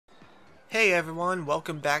Hey everyone,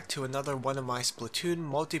 welcome back to another one of my Splatoon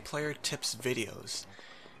multiplayer tips videos.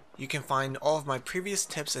 You can find all of my previous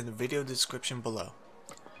tips in the video description below.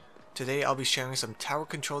 Today I'll be sharing some tower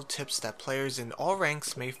control tips that players in all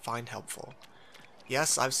ranks may find helpful.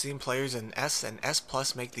 Yes, I've seen players in S and S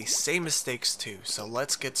Plus make these same mistakes too, so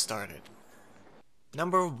let's get started.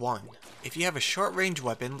 Number 1. If you have a short range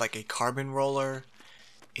weapon like a carbon roller,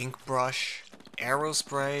 ink brush, arrow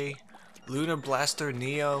spray, lunar blaster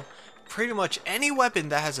neo, pretty much any weapon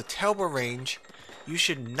that has a terrible range, you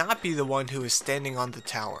should not be the one who is standing on the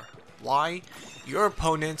tower. Why? Your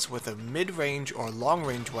opponents with a mid-range or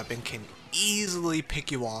long-range weapon can easily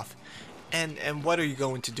pick you off, and what are you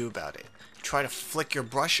going to do about it? Try to flick your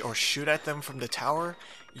brush or shoot at them from the tower?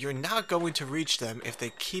 You're not going to reach them if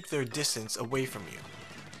they keep their distance away from you.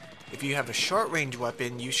 If you have a short-range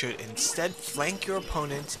weapon, you should instead flank your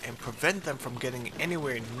opponents and prevent them from getting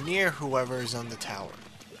anywhere near whoever is on the tower.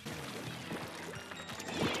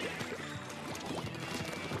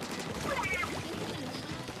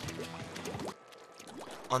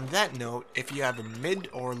 On that note, if you have a mid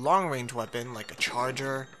or long range weapon like a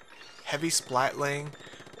charger, heavy splatling,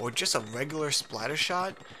 or just a regular splatter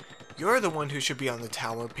shot, you're the one who should be on the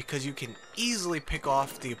tower because you can easily pick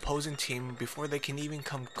off the opposing team before they can even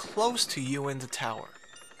come close to you in the tower.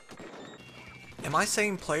 Am I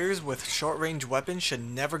saying players with short range weapons should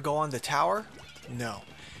never go on the tower? No.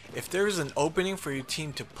 If there is an opening for your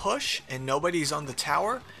team to push and nobody's on the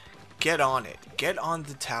tower, get on it. Get on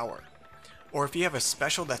the tower. Or if you have a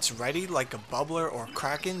special that's ready like a bubbler or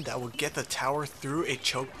kraken that will get the tower through a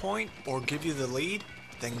choke point or give you the lead,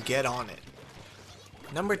 then get on it.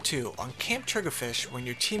 Number 2, on Camp Triggerfish, when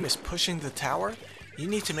your team is pushing the tower, you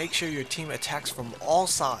need to make sure your team attacks from all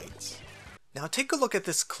sides. Now take a look at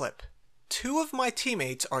this clip. 2 of my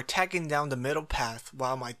teammates are attacking down the middle path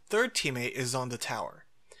while my third teammate is on the tower.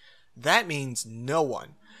 That means no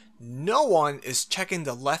one is checking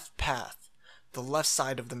the left path, the left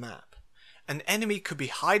side of the map. An enemy could be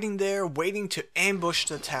hiding there waiting to ambush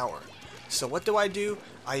the tower. So what do?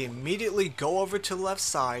 I immediately go over to the left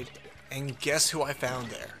side and guess who I found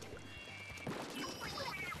there?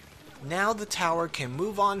 Now the tower can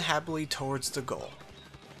move on happily towards the goal.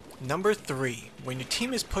 Number 3. When your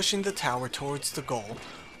team is pushing the tower towards the goal,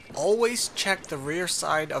 always check the rear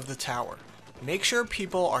side of the tower. Make sure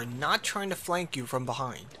people are not trying to flank you from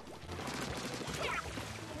behind.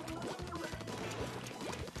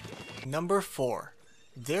 Number 4.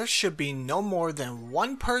 There should be no more than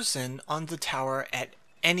one person on the tower at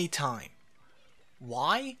any time.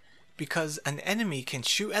 Why? Because an enemy can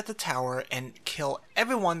shoot at the tower and kill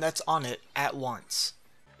everyone that's on it at once.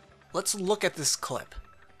 Let's look at this clip.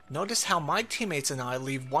 Notice how my teammates and I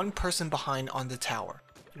leave one person behind on the tower.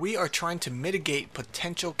 We are trying to mitigate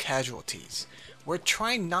potential casualties. We're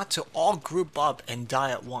trying not to all group up and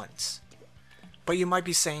die at once. But you might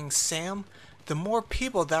be saying, Sam, the more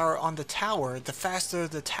people that are on the tower, the faster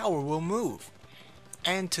the tower will move.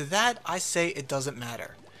 And to that, I say it doesn't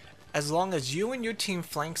matter. As long as you and your team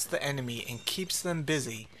flanks the enemy and keeps them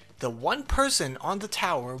busy, the one person on the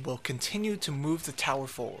tower will continue to move the tower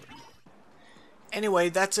forward. Anyway,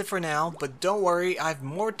 that's it for now, but don't worry, I have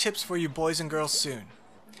more tips for you boys and girls soon.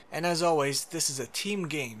 And as always, this is a team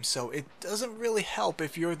game, so it doesn't really help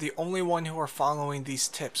if you're the only one who are following these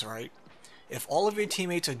tips, right? If all of your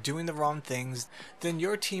teammates are doing the wrong things, then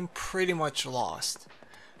your team pretty much lost.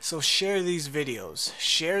 So share these videos,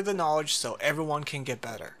 share the knowledge so everyone can get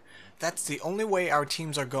better. That's the only way our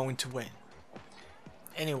teams are going to win.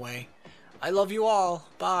 Anyway, I love you all.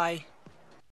 Bye.